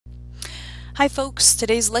Hi folks,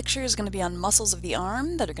 today's lecture is going to be on muscles of the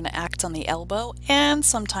arm that are going to act on the elbow and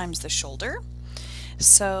sometimes the shoulder.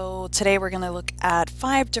 So today we're going to look at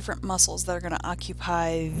 5 different muscles that are going to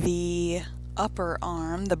occupy the upper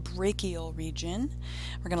arm, the brachial region.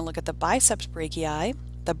 We're going to look at the biceps brachii,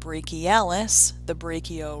 the brachialis, the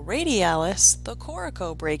brachioradialis, the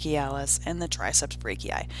coracobrachialis, and the triceps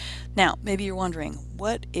brachii. Now, maybe you're wondering,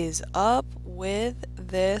 what is up with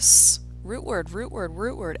this root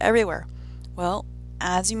word everywhere? Well,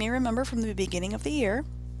 as you may remember from the beginning of the year,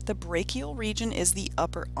 the brachial region is the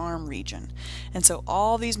upper arm region. And so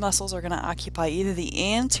all these muscles are going to occupy either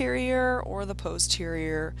the anterior or the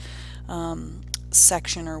posterior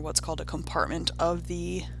section, or what's called a compartment of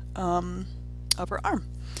the upper arm.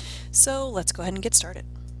 So let's go ahead and get started.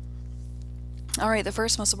 Alright, the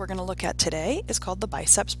first muscle we're going to look at today is called the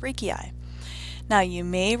biceps brachii. Now you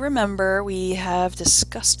may remember we have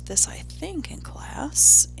discussed this, I think, in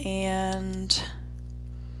class, and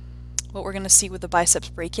what we're going to see with the biceps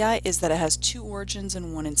brachii is that it has 2 origins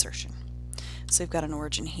and 1 insertion. So we've got an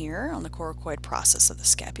origin here on the coracoid process of the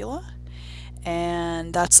scapula,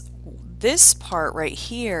 and this part right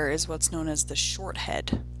here is what's known as the short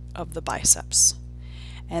head of the biceps.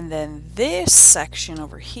 And then this section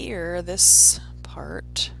over here, this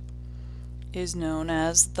part, is known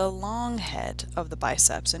as the long head of the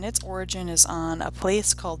biceps, and its origin is on a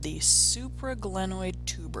place called the supraglenoid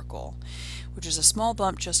tubercle, which is a small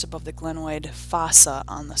bump just above the glenoid fossa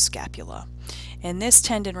on the scapula. And this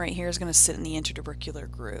tendon right here is going to sit in the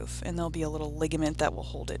intertubercular groove, and there'll be a little ligament that will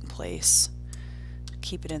hold it in place,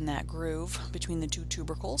 keep it in that groove between the 2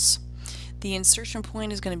 tubercles. The insertion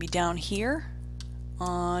point is going to be down here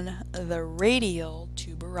on the radial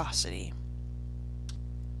tuberosity.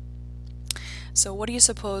 So what do you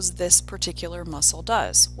suppose this particular muscle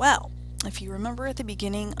does? Well, if you remember at the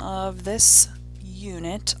beginning of this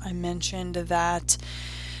unit, I mentioned that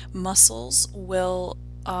muscles will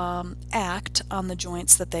act on the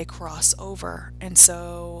joints that they cross over. And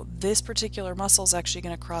so this particular muscle is actually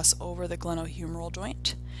going to cross over the glenohumeral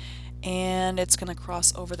joint, and it's going to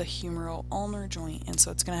cross over the humeroulnar joint. And so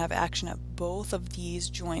it's going to have action at both of these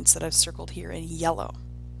joints that I've circled here in yellow.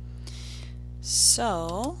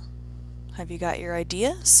 So have you got your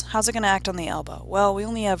ideas? How's it going to act on the elbow? Well, we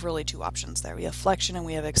only have really 2 options there. We have flexion and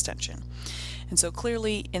we have extension. And so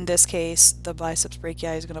clearly in this case the biceps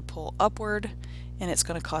brachii is going to pull upward, and it's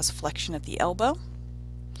going to cause flexion at the elbow.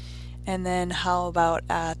 And then how about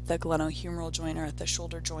at the glenohumeral joint or at the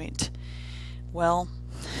shoulder joint? Well,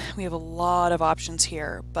 we have a lot of options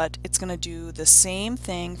here, but it's going to do the same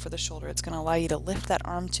thing for the shoulder. It's going to allow you to lift that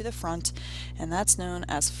arm to the front, and that's known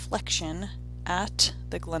as flexion at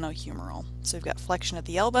the glenohumeral. So we've got flexion at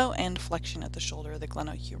the elbow and flexion at the shoulder, the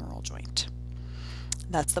glenohumeral joint.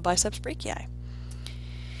 That's the biceps brachii.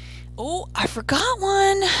 Oh, I forgot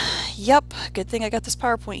one. Yep, good thing I got this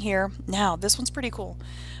PowerPoint here. Now, this one's pretty cool.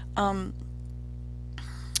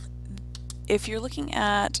 If you're looking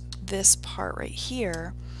at this part right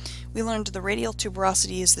here, we learned the radial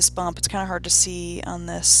tuberosity is this bump. It's kind of hard to see on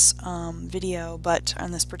this video, but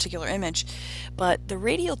on this particular image. But the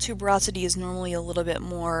radial tuberosity is normally a little bit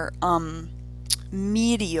more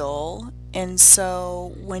medial, and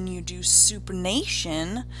so when you do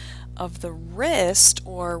supination of the wrist,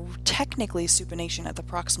 or technically supination at the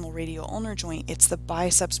proximal radial ulnar joint, it's the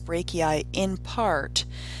biceps brachii in part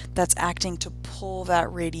that's acting to pull that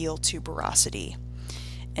radial tuberosity.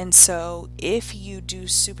 And so if you do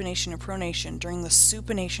supination and pronation, during the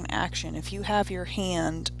supination action, if you have your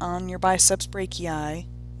hand on your biceps brachii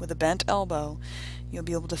with a bent elbow, you'll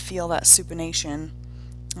be able to feel that supination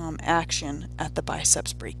action at the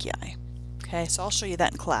biceps brachii. Okay, so I'll show you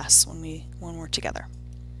that in class when we're together.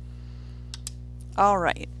 All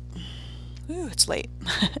right. Ooh, it's late.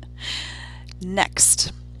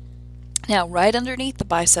 Next. Now, right underneath the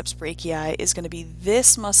biceps brachii is going to be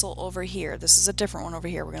this muscle over here. This is a different one over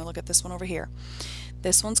here. We're going to look at this one over here.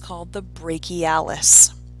 This one's called the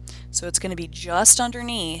brachialis. So it's going to be just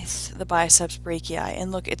underneath the biceps brachii.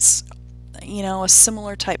 And look, it's, you know, a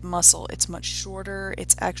similar type muscle. It's much shorter.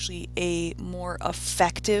 It's actually a more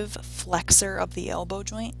effective flexor of the elbow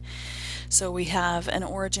joint. So we have an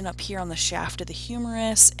origin up here on the shaft of the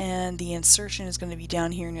humerus, and the insertion is going to be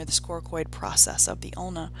down here near the coracoid process of the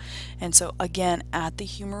ulna. And so again, at the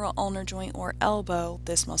humeroulnar joint or elbow,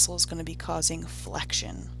 this muscle is going to be causing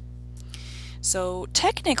flexion. So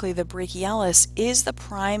technically the brachialis is the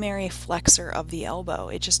primary flexor of the elbow.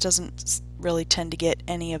 It just doesn't really tend to get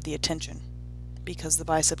any of the attention. because the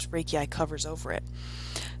biceps brachii covers over it.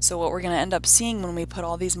 So what we're going to end up seeing when we put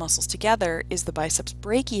all these muscles together is the biceps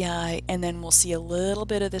brachii, and then we'll see a little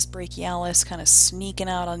bit of this brachialis kind of sneaking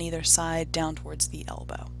out on either side down towards the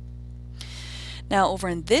elbow. Now over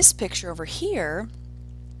in this picture over here,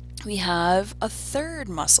 we have a third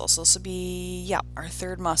muscle. So this will be, yeah, our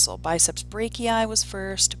third muscle. Biceps brachii was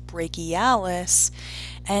first, brachialis,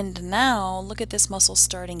 and now look at this muscle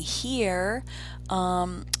starting here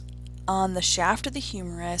on the shaft of the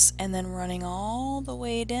humerus and then running all the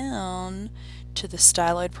way down to the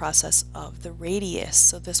styloid process of the radius.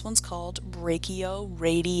 So this one's called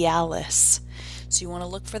brachioradialis. So you want to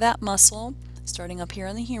look for that muscle starting up here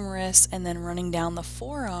on the humerus and then running down the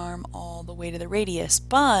forearm all the way to the radius.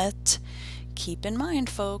 But keep in mind,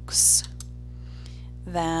 folks,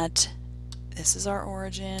 that this is our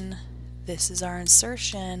origin, this is our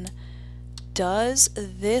insertion. Does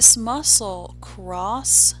this muscle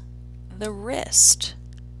cross the wrist?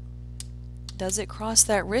 Does it cross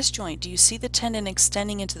that wrist joint? Do you see the tendon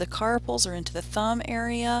extending into the carpals or into the thumb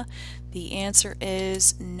area? The answer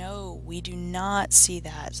is no, we do not see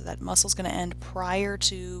that. So that muscle's going to end prior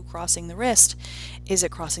to crossing the wrist. Is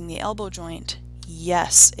it crossing the elbow joint?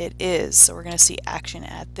 Yes, it is. So we're going to see action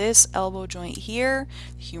at this elbow joint here,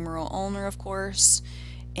 humeral ulnar, of course,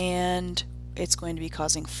 and it's going to be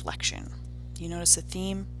causing flexion. You notice the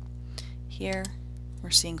theme here? We're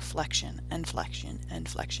seeing flexion and flexion and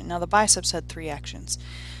flexion. Now the biceps had 3 actions,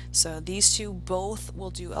 so these two both will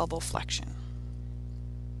do elbow flexion.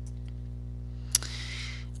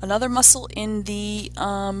 Another muscle in the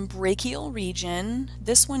brachial region,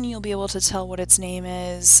 this one you'll be able to tell what its name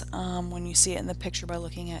is when you see it in the picture by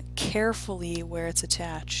looking at carefully where it's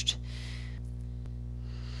attached.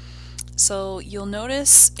 So you'll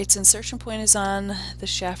notice its insertion point is on the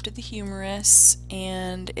shaft of the humerus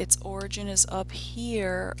and its origin is up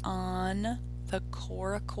here on the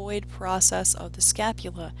coracoid process of the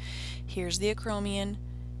scapula. Here's the acromion,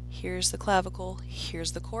 here's the clavicle,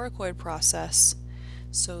 here's the coracoid process.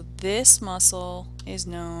 So this muscle is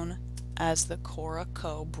known as the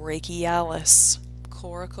coracobrachialis.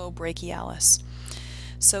 Coracobrachialis.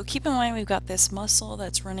 So keep in mind we've got this muscle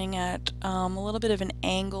that's running at a little bit of an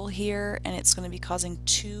angle here, and it's going to be causing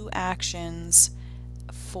 2 actions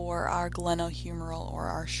for our glenohumeral or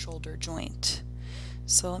our shoulder joint.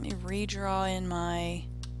 So let me redraw in my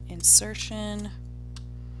insertion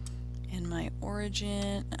and my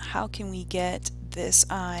origin. How can we get this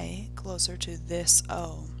I closer to this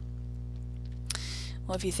O?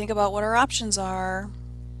 Well, if you think about what our options are,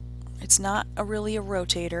 it's not really a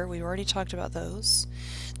rotator. We already talked about those.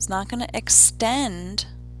 It's not going to extend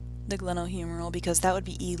the glenohumeral because that would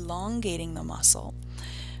be elongating the muscle.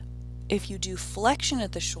 If you do flexion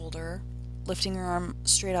at the shoulder, lifting your arm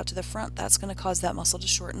straight out to the front, that's going to cause that muscle to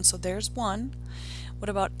shorten. So there's one. What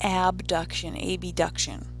about abduction,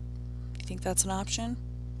 abduction? You think that's an option?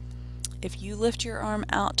 If you lift your arm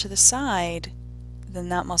out to the side, then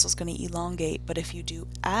that muscle is going to elongate. But if you do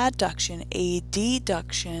adduction,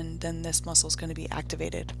 adduction, then this muscle is going to be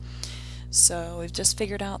activated. So we've just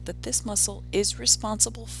figured out that this muscle is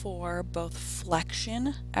responsible for both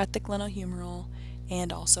flexion at the glenohumeral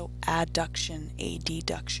and also adduction,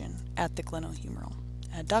 adduction at the glenohumeral.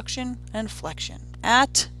 Adduction and flexion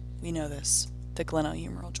at, we know this, the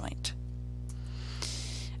glenohumeral joint.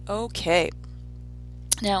 Okay.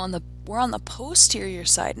 Now we're on the posterior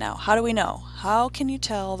side now. How do we know? How can you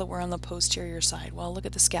tell that we're on the posterior side? Well, look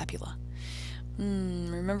at the scapula.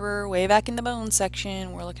 Remember way back in the bone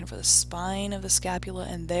section, we're looking for the spine of the scapula,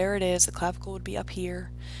 and there it is. The clavicle would be up here.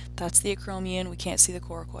 That's the acromion. We can't see the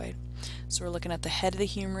coracoid. So we're looking at the head of the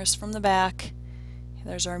humerus from the back.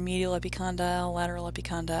 There's our medial epicondyle, lateral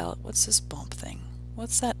epicondyle. What's this bump thing?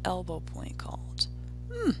 What's that elbow point called?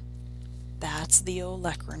 That's the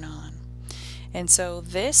olecranon. And so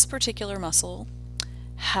this particular muscle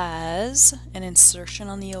has an insertion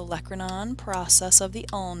on the olecranon process of the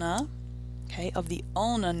ulna. Okay, of the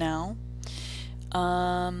ulna now.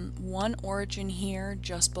 One origin here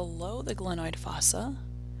just below the glenoid fossa,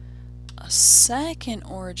 a second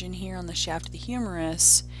origin here on the shaft of the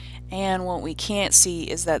humerus, and what we can't see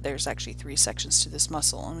is that there's actually 3 sections to this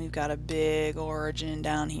muscle, and we've got a big origin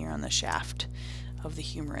down here on the shaft of the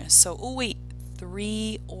humerus. So, oh wait,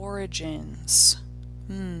 3 origins.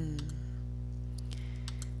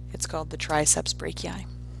 It's called the triceps brachii.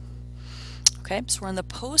 Okay, so we're on the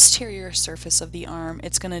posterior surface of the arm.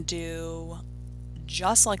 It's going to do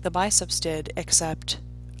just like the biceps did, except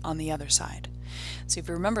on the other side. So if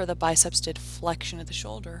you remember, the biceps did flexion at the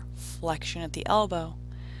shoulder, flexion at the elbow.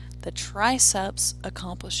 The triceps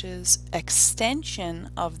accomplishes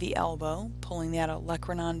extension of the elbow, pulling that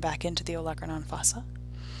olecranon back into the olecranon fossa.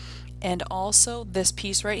 And also this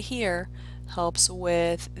piece right here helps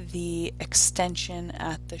with the extension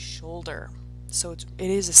at the shoulder. So it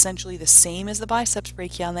is essentially the same as the biceps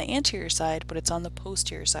brachii on the anterior side, but it's on the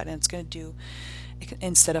posterior side, and it's going to do,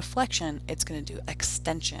 instead of flexion, it's going to do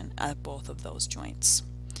extension at both of those joints.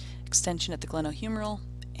 Extension at the glenohumeral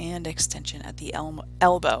and extension at the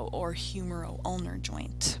elbow or humero-ulnar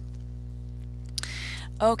joint.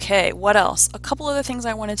 Okay, what else? A couple other things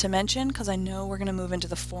I wanted to mention because I know we're going to move into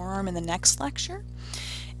the forearm in the next lecture.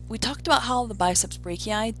 We talked about how the biceps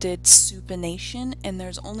brachii did supination, and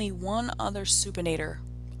there's only one other supinator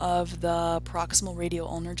of the proximal radial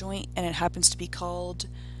ulnar joint, and it happens to be called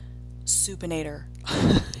supinator.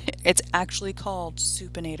 It's actually called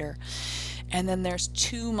supinator. And then there's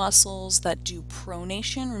two muscles that do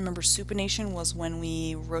pronation. Remember, supination was when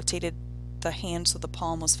we rotated the hand so the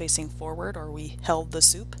palm was facing forward, or we held the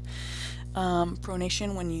soup.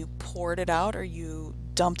 Pronation, when you poured it out or you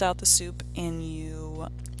dumped out the soup and you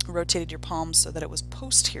rotated your palm so that it was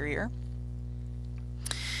posterior.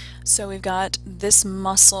 So we've got this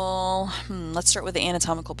muscle. Let's start with the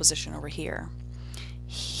anatomical position over here.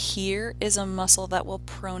 Here is a muscle that will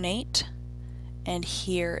pronate, and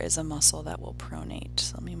here is a muscle that will pronate.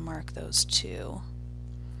 So let me mark those two.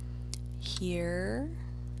 Here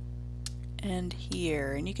and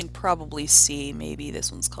here. And you can probably see, maybe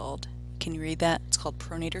this one's called, can you read that? It's called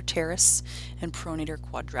pronator teres and pronator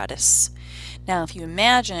quadratus. Now if you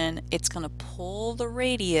imagine, it's going to pull the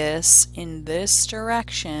radius in this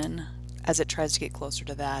direction as it tries to get closer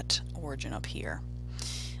to that origin up here.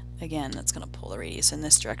 Again, that's going to pull the radius in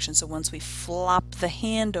this direction. So once we flop the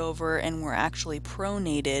hand over and we're actually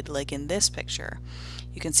pronated, like in this picture,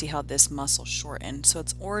 you can see how this muscle shortened. So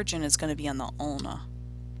its origin is going to be on the ulna,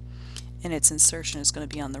 and its insertion is going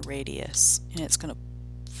to be on the radius, and it's going to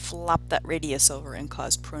flop that radius over and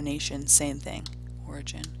cause pronation. Same thing,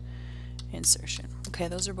 origin, insertion. Okay,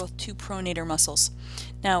 those are both two pronator muscles.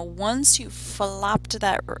 Now once you flopped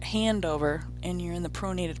that hand over and you're in the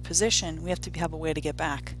pronated position, we have to have a way to get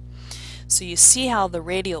back. So you see how the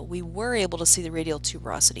radial, we were able to see the radial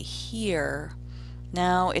tuberosity here.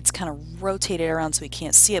 Now it's kind of rotated around so we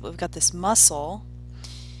can't see it, but we've got this muscle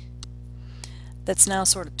that's now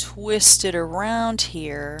sort of twisted around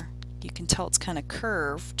here. You can tell it's kind of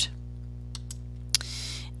curved.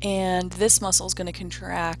 And this muscle is going to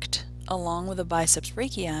contract along with the biceps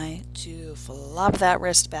brachii to flop that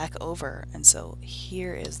wrist back over. And so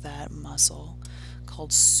here is that muscle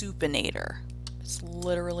called supinator. It's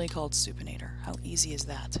literally called supinator. How easy is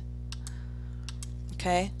that?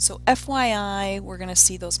 Okay, so FYI, we're going to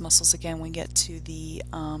see those muscles again when we get to the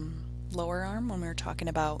lower arm, when we were talking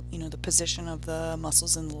about, you know, the position of the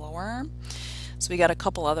muscles in the lower arm. So we got a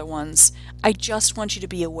couple other ones. I just want you to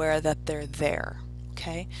be aware that they're there.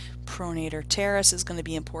 Okay, pronator teres is going to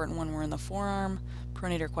be important when we're in the forearm.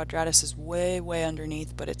 Pronator quadratus is way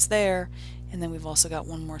underneath, but it's there. And then we've also got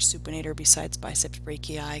one more supinator besides biceps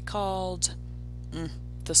brachii called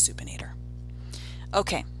the supinator.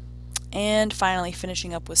 Okay, and finally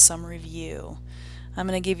finishing up with some review. I'm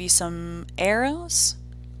going to give you some arrows,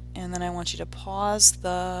 and then I want you to pause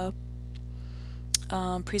the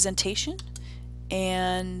presentation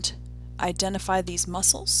and identify these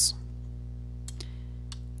muscles.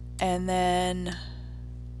 And then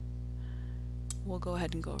we'll go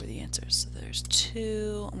ahead and go over the answers. So there's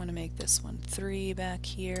 2. I'm going to make this one 3 back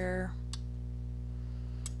here.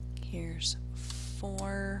 Here's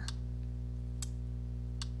 4.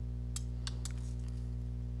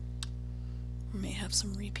 We may have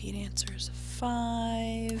some repeat answers.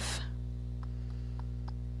 5.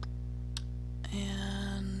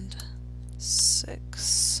 And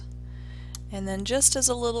 6. And then just as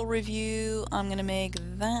a little review, I'm going to make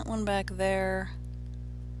that one back there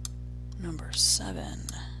number 7,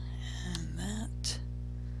 and that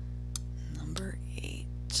number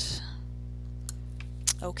 8.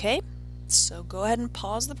 Okay, so go ahead and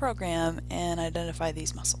pause the program and identify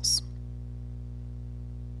these muscles.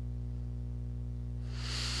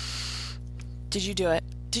 Did you do it?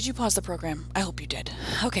 Did you pause the program? I hope you did.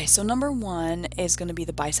 Okay, so number 1 is going to be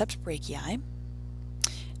the biceps brachii.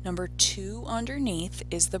 Number 2 underneath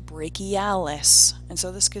is the brachialis, and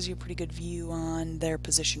so this gives you a pretty good view on their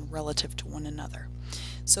position relative to one another.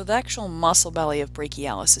 So the actual muscle belly of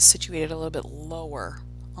brachialis is situated a little bit lower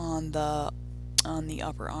on the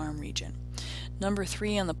upper arm region. Number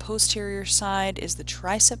 3 on the posterior side is the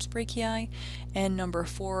triceps brachii, and number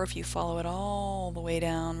 4, if you follow it all the way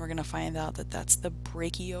down, we're going to find out that that's the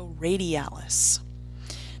brachioradialis.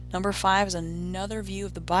 Number 5 is another view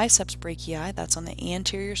of the biceps brachii. That's on the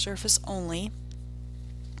anterior surface only.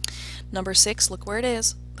 Number 6, look where it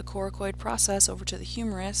is. The coracoid process over to the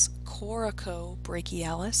humerus,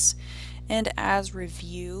 Coracobrachialis. And as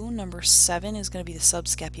review, number 7 is going to be the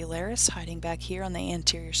subscapularis, hiding back here on the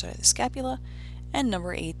anterior side of the scapula. And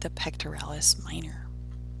number 8, the pectoralis minor.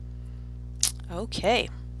 Okay,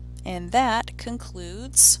 and that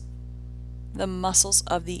concludes the muscles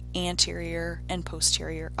of the anterior and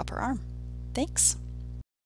posterior upper arm. Thanks.